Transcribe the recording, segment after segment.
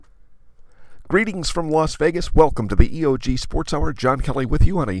Greetings from Las Vegas. Welcome to the EOG Sports Hour. John Kelly with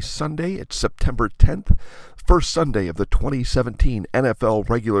you on a Sunday. It's September 10th, first Sunday of the 2017 NFL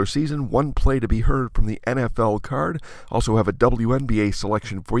regular season. One play to be heard from the NFL card. Also have a WNBA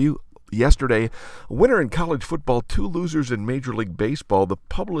selection for you. Yesterday, a winner in college football, two losers in Major League Baseball. The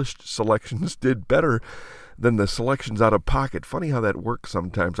published selections did better than the selections out of pocket. Funny how that works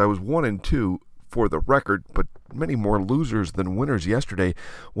sometimes. I was 1-2 for the record, but many more losers than winners yesterday.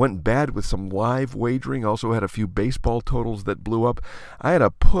 Went bad with some live wagering. Also had a few baseball totals that blew up. I had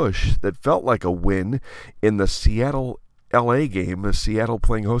a push that felt like a win in the Seattle-LA game. Seattle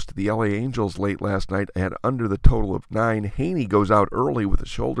playing host to the LA Angels late last night. I had under the total of 9. Haney goes out early with a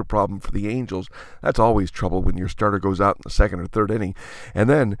shoulder problem for the Angels. That's always trouble when your starter goes out in the second or third inning. And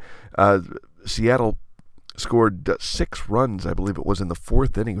then Seattle scored 6 runs, I believe it was in the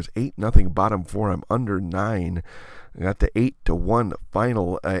fourth inning. It was 8-0 bottom 4. I'm under 9. I got to 8-1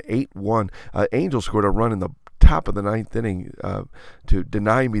 final, 8-1. Angels scored a run in the top of the ninth inning to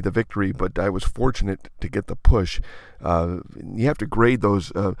deny me the victory, but I was fortunate to get the push. You have to grade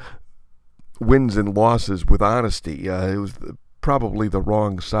those wins and losses with honesty. It was probably the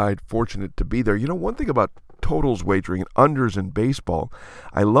wrong side. Fortunate to be there. You know, one thing about totals wagering and unders in baseball,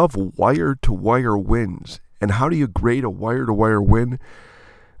 I love wire-to-wire wins. And how do you grade a wire-to-wire win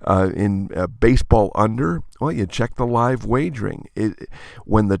in baseball under? Well, you check the live wagering.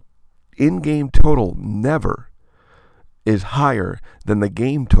 When the in-game total never is higher than the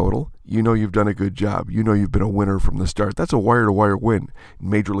game total, you know you've done a good job. You know you've been a winner from the start. That's a wire-to-wire win in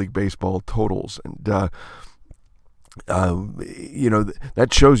Major League Baseball totals. And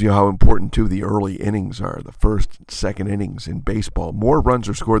that shows you how important, too, the early innings are, the first and second innings in baseball. More runs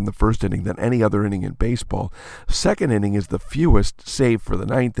are scored in the first inning than any other inning in baseball. Second inning is the fewest, save for the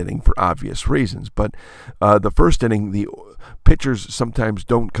ninth inning for obvious reasons. But the first inning, the pitchers sometimes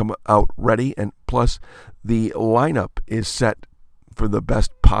don't come out ready, and plus the lineup is set for the best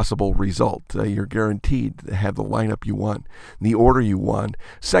possible result. You're guaranteed to have the lineup you want, the order you want.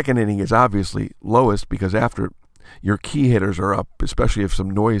 Second inning is obviously lowest because after your key hitters are up, especially if some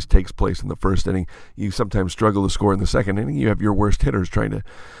noise takes place in the first inning. You sometimes struggle to score in the second inning. You have your worst hitters trying to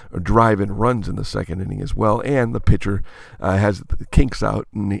drive in runs in the second inning as well, and the pitcher has the kinks out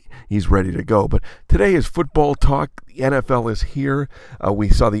and he's ready to go. But today is football talk. The NFL is here. We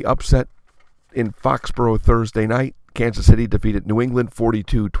saw the upset in Foxborough Thursday night. Kansas City defeated New England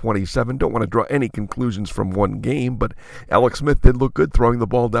 42-27. Don't want to draw any conclusions from one game, but Alex Smith did look good throwing the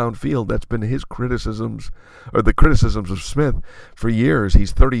ball downfield. That's been his criticisms, or the criticisms of Smith for years.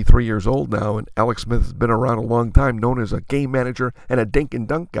 He's 33 years old now, and Alex Smith has been around a long time, known as a game manager and a dink and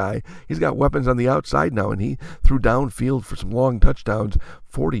dunk guy. He's got weapons on the outside now, and he threw downfield for some long touchdowns.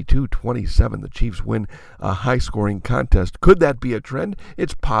 42-27, the Chiefs win a high-scoring contest. Could that be a trend?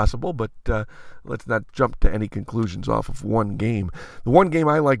 It's possible, but let's not jump to any conclusions off of one game. The one game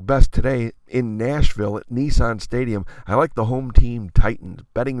I like best today in Nashville at Nissan Stadium, I like the home team Titans.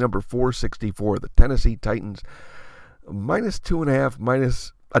 Betting number 464, the Tennessee Titans, minus 2.5,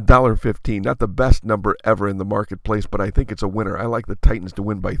 minus $1.15. Not the best number ever in the marketplace, but I think it's a winner. I like the Titans to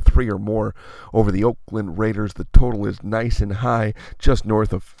win by 3 or more over the Oakland Raiders. The total is nice and high, just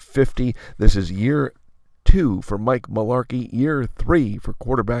north of 50. This is year 2 for Mike Mularkey, year 3 for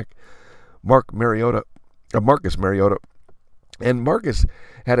quarterback Marcus Mariota. And Marcus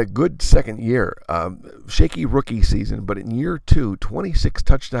had a good second year, shaky rookie season, but in year 2, 26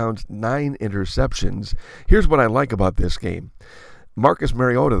 touchdowns, 9 interceptions. Here's what I like about this game. Marcus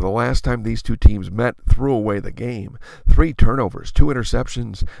Mariota, the last time these two teams met, threw away the game. 3 turnovers, 2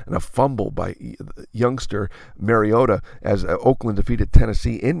 interceptions, and a fumble by youngster Mariota as Oakland defeated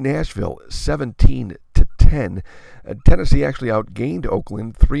Tennessee in Nashville 17-10. Tennessee actually outgained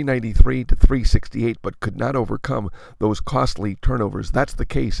Oakland 393-368, but could not overcome those costly turnovers. That's the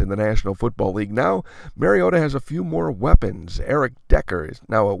case in the National Football League. Now, Mariota has a few more weapons. Eric Decker is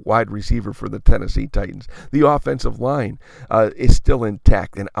now a wide receiver for the Tennessee Titans. The offensive line is still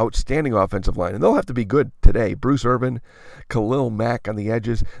intact, an outstanding offensive line, and they'll have to be good today. Bruce Irvin, Khalil Mack on the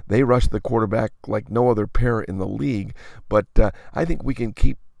edges, they rush the quarterback like no other pair in the league, but I think we can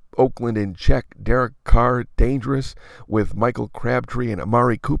keep Oakland in check. Derek Carr, dangerous with Michael Crabtree and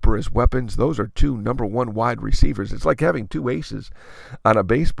Amari Cooper as weapons. Those are 2 number 1 wide receivers. It's like having 2 aces on a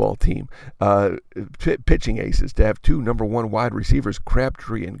baseball team, pitching aces, to have 2 number 1 wide receivers,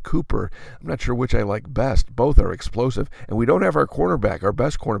 Crabtree and Cooper. I'm not sure which I like best. Both are explosive. And we don't have our cornerback, our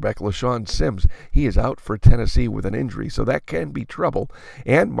best cornerback, LaShawn Sims. He is out for Tennessee with an injury, so that can be trouble.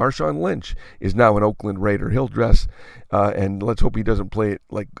 And Marshawn Lynch is now an Oakland Raider. He'll dress and let's hope he doesn't play it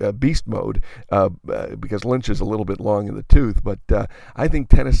like beast mode because Lynch is a little bit long in the tooth. But I think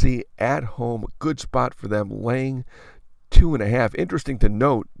Tennessee at home, good spot for them, laying 2.5. Interesting to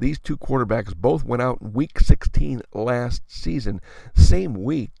note, these two quarterbacks both went out in Week 16 last season, same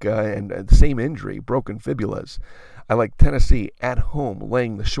week and same injury, broken fibulas. I like Tennessee at home,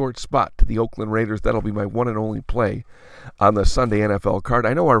 laying the short spot to the Oakland Raiders. That'll be my one and only play on the Sunday NFL card.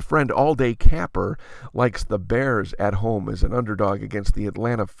 I know our friend All Day Capper likes the Bears at home as an underdog against the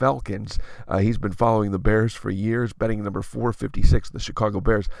Atlanta Falcons. He's been following the Bears for years, betting number 456, the Chicago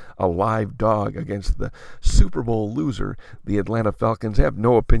Bears, a live dog against the Super Bowl loser, the Atlanta Falcons. I have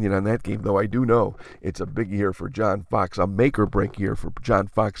no opinion on that game, though I do know it's a big year for John Fox, a make-or-break year for John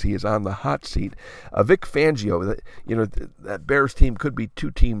Fox. He is on the hot seat. Vic Fangio, that Bears team could be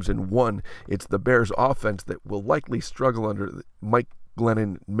two teams in one. It's the Bears offense that will likely struggle under Mike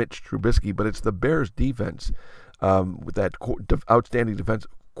Glennon, Mitch Trubisky, but it's the Bears defense with that outstanding defense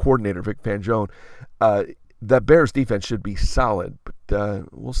coordinator, Vic Fangio. The Bears defense should be solid, but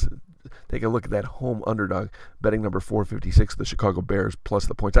we'll take a look at that home underdog, betting number 456, the Chicago Bears, plus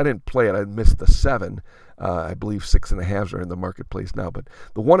the points. I didn't play it. I missed the 7. I believe 6.5s are in the marketplace now. But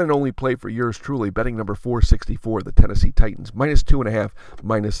the one and only play for yours truly, betting number 464, the Tennessee Titans, minus 2.5,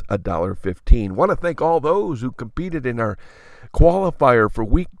 minus $1.15. Want to thank all those who competed in our qualifier for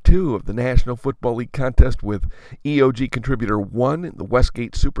Week 2 of the National Football League contest with EOG Contributor 1, the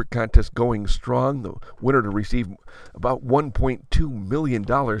Westgate Super Contest going strong. The winner to receive about $1.2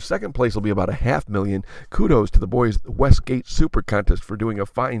 million. Second place will be about $500,000. Kudos to the boys at the Westgate Super Contest for doing a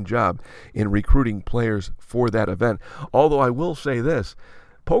fine job in recruiting players for that event. Although I will say this,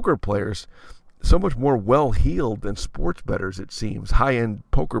 poker players, so much more well-heeled than sports bettors, it seems. High-end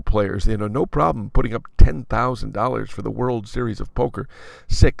poker players, no problem putting up $10,000 for the World Series of Poker,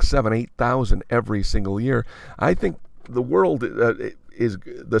 6, 7, 8,000 every single year. I think the world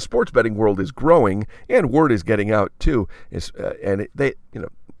the sports betting world is growing, and word is getting out too.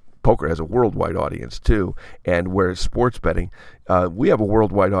 Poker has a worldwide audience too, and whereas sports betting, we have a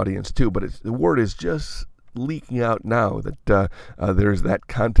worldwide audience too. But the word is just leaking out now that there's that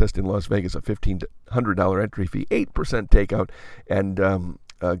contest in Las Vegas, a $1,500 entry fee, 8% takeout, and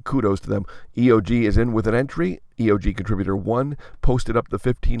kudos to them. EOG is in with an entry. EOG Contributor 1 posted up the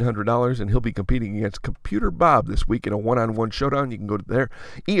 $1,500, and he'll be competing against Computer Bob this week in a one-on-one showdown. You can go to there,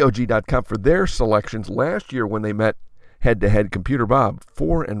 EOG.com, for their selections. Last year when they met head-to-head, Computer Bob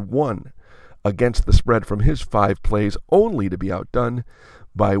 4-1 against the spread from his 5 plays, only to be outdone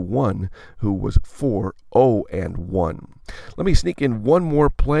by one who was 4-0-1. Let me sneak in one more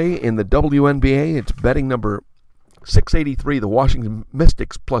play in the WNBA. It's betting number 683, the Washington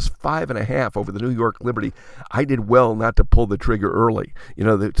Mystics, plus 5.5 over the New York Liberty. I did well not to pull the trigger early.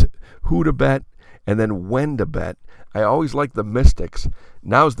 Who to bet and then when to bet. I always like the Mystics.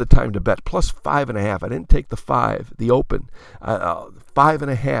 Now's the time to bet. Plus 5.5. I didn't take the 5, the open.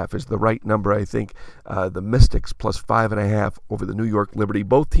 5.5 is the right number, I think. The Mystics plus 5.5 over the New York Liberty.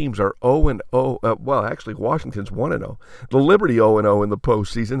 Both teams are 0-0. Well, actually, Washington's 1-0. The Liberty 0-0 in the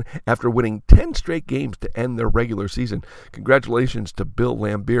postseason after winning 10 straight games to end their regular season. Congratulations to Bill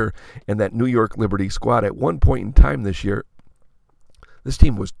Laimbeer and that New York Liberty squad. At one point in time this year, this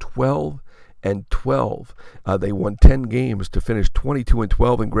team was 12-12. They won 10 games to finish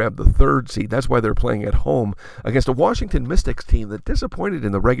 22-12 and grab the 3rd seed. That's why they're playing at home against a Washington Mystics team that disappointed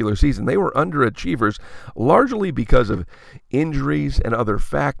in the regular season. They were underachievers largely because of injuries and other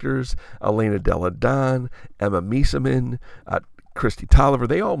factors. Elena Delle Donne, Emma Miesemann, Christy Tolliver,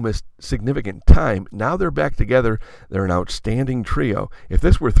 they all missed significant time. Now they're back together. They're an outstanding trio. If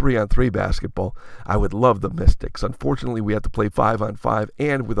this were 3-on-3 basketball, I would love the Mystics. Unfortunately, we have to play 5-on-5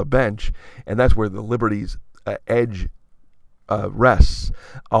 and with a bench, and that's where the Liberty's edge rests.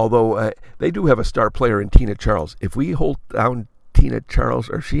 Although they do have a star player in Tina Charles. If we hold down Tina Charles,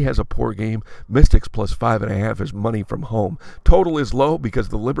 or she has a poor game, Mystics plus 5.5 is money from home. Total is low because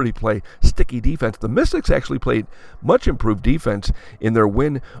the Liberty play sticky defense. The Mystics actually played much improved defense in their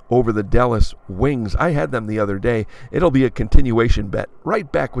win over the Dallas Wings. I had them the other day. It'll be a continuation bet right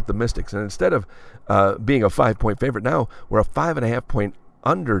back with the Mystics. And instead of being a 5-point favorite, now we're a 5.5-point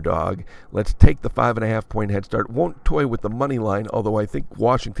underdog. Let's take the 5.5-point head start. Won't toy with the money line, although I think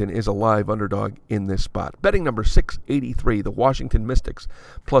Washington is a live underdog in this spot. Betting number 683, the Washington Mystics,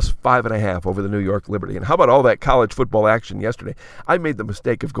 plus 5.5 over the New York Liberty. And how about all that college football action yesterday? I made the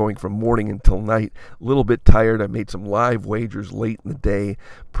mistake of going from morning until night. A little bit tired. I made some live wagers late in the day.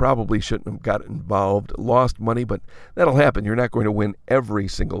 Probably shouldn't have got involved. Lost money, but that'll happen. You're not going to win every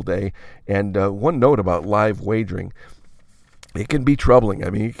single day. And one note about live wagering. it can be troubling. I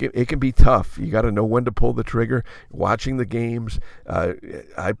mean, it can be tough. You got to know when to pull the trigger. Watching the games,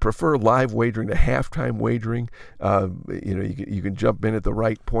 I prefer live wagering to halftime wagering. You can jump in at the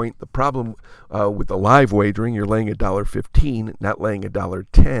right point. The problem with the live wagering, you're laying $1.15, not laying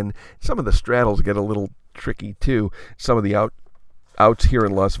 $1.10. Some of the straddles get a little tricky too. Some of the outs here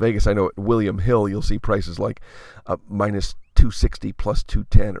in Las Vegas, I know at William Hill, you'll see prices like minus 260 plus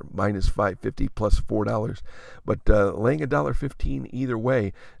 210 or minus 550 plus $4. But laying $1.15 either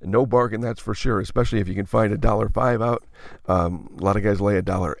way, no bargain, that's for sure, especially if you can find $1.05 out. A lot of guys lay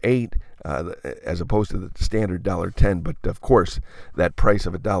 $1.08 as opposed to the standard $1.10. But of course, that price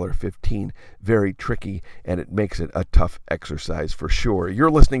of $1.15, very tricky, and it makes it a tough exercise for sure.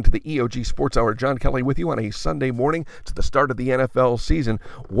 You're listening to the EOG Sports Hour. John Kelly with you on a Sunday morning. It's the start of the NFL season.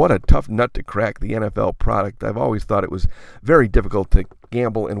 What a tough nut to crack, the NFL product. I've always thought it was very difficult to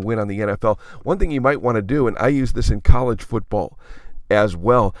gamble and win on the NFL. One thing you might want to do, and I use this in college football as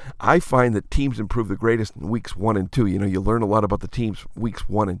well, I find that teams improve the greatest in weeks 1 and 2. You learn a lot about the teams weeks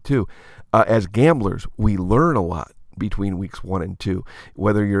 1 and 2. As gamblers, we learn a lot between weeks 1 and 2,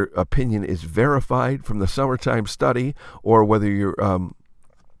 whether your opinion is verified from the summertime study or whether your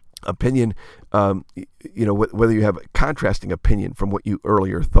opinion, whether you have a contrasting opinion from what you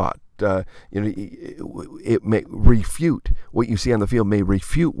earlier thought. It may refute what you see on the field, may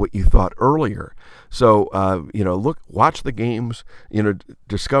refute what you thought earlier. So, watch the games,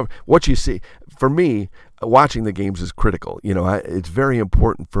 discover what you see. For me, watching the games is critical. It's very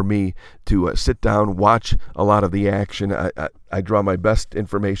important for me to sit down, watch a lot of the action. I draw my best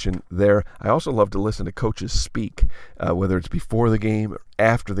information there. I also love to listen to coaches speak, whether it's before the game or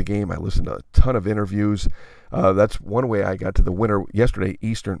after the game. I listen to a ton of interviews. That's one way I got to the winner yesterday,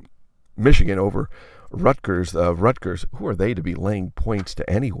 Eastern Michigan over Rutgers. Rutgers, who are they to be laying points to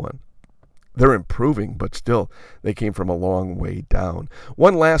anyone? They're improving, but still, they came from a long way down.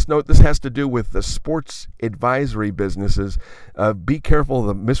 One last note, this has to do with the sports advisory businesses. Be careful of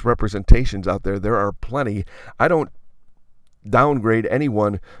the misrepresentations out there. There are plenty. I don't downgrade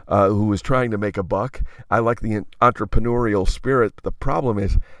anyone who is trying to make a buck. I like the entrepreneurial spirit. The problem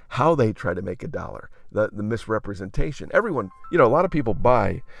is how they try to make a dollar, the misrepresentation. Everyone, a lot of people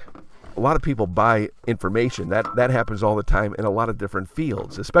buy information. That happens all the time in a lot of different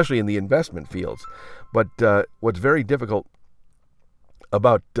fields, especially in the investment fields. But what's very difficult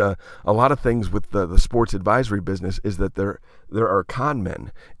about a lot of things with the sports advisory business is that there are con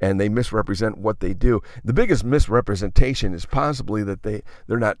men, and they misrepresent what they do. The biggest misrepresentation is possibly that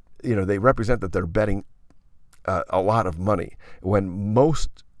they're not, they represent that they're betting a lot of money, when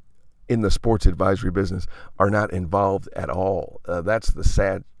most in the sports advisory business are not involved at all. That's the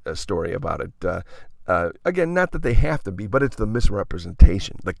sad story about it. Again, not that they have to be, but it's the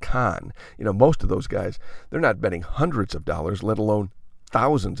misrepresentation, the con. Most of those guys, they're not betting hundreds of dollars, let alone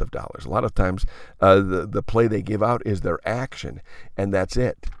thousands of dollars. A lot of times the play they give out is their action, and that's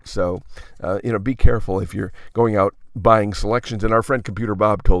it. So, be careful if you're going out buying selections. And our friend Computer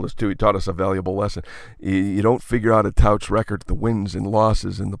Bob told us too, he taught us a valuable lesson. You don't figure out a tout's record, the wins and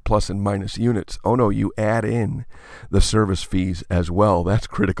losses and the plus and minus units. Oh no, you add in the service fees as well. That's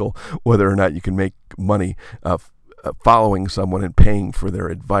critical, whether or not you can make money following someone and paying for their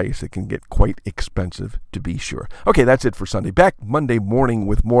advice. It can get quite expensive, to be sure. Okay, that's it for Sunday. Back Monday morning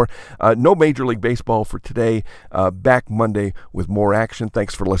with more. No Major League Baseball for today. Back Monday with more action.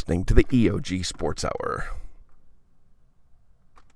 Thanks for listening to the EOG Sports Hour.